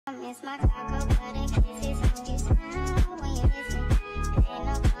It's my taco, but in case it's hope you smile when you listen. Ain't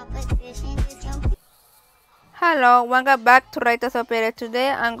no competition, just compete. Hello, welcome back to Raitas Opera.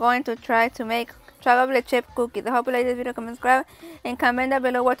 Today I'm going to try to make chocolate chip cookies. I hope you like this video, subscribe, and comment down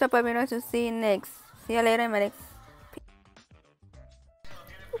below what type of video to see next. See you later in my next.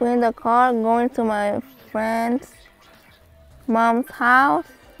 We're in the car going to my friend's mom's house.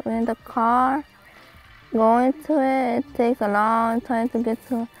 We're in the car going to it. It takes a long time to get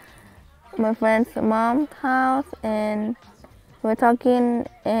to my friend's mom's house, and we're talking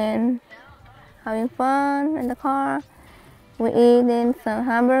and having fun in the car. We're eating some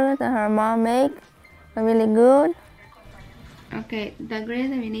hamburgers that her mom make. They're really good. Okay, the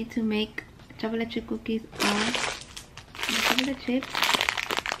ingredients that we need to make chocolate chip cookies are the chocolate chips,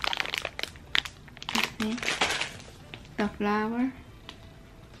 the flour,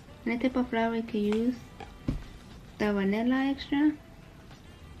 any type of flour you can use, the vanilla extra,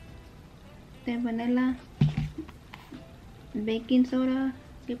 the vanilla, baking soda,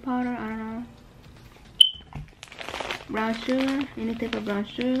 powder, I don't know, brown sugar, any type of brown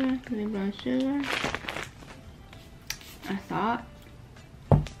sugar, could be brown sugar, salt,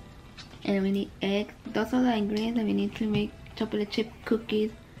 and we need eggs. Those are the ingredients that we need to make chocolate chip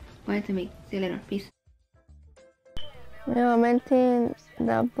cookies. Going to make. See you later. Peace. We are melting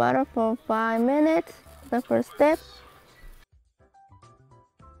the butter for 5 minutes. The first step.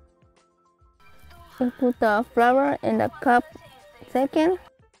 We put the flour in the cup. Second.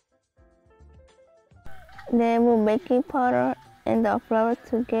 Then we'll baking powder and the flour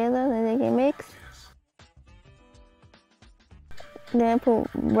together, then they can mix. Then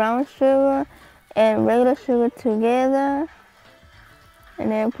put brown sugar and regular sugar together,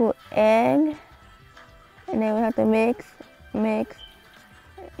 and then put egg, and then we have to mix and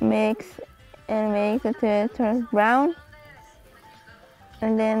make until it turns brown.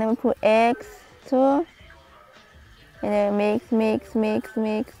 And then we put eggs too, and then mix,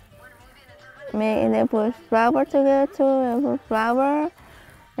 and then put flour together too, and put flour,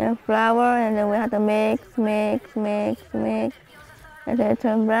 and then we have to mix until it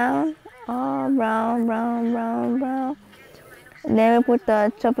turns brown, all brown. And then we put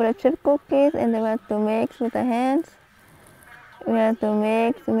the chocolate chip cookies, and then we have to mix with the hands. We have to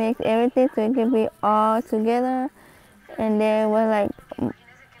mix everything so it can be all together, and then we're like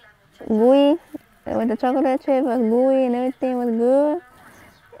gooey. With the chocolate chip was gooey and everything was good.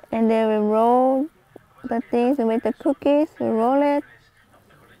 And then we roll the things to make the cookies. We roll it,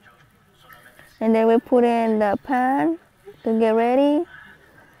 and then we put it in the pan to get ready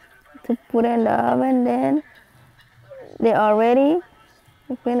to put in the oven. Then they are ready,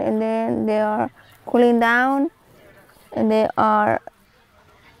 and then they are cooling down, and they are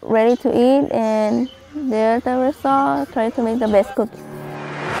ready to eat. And there's the result. Try to make the best cookies.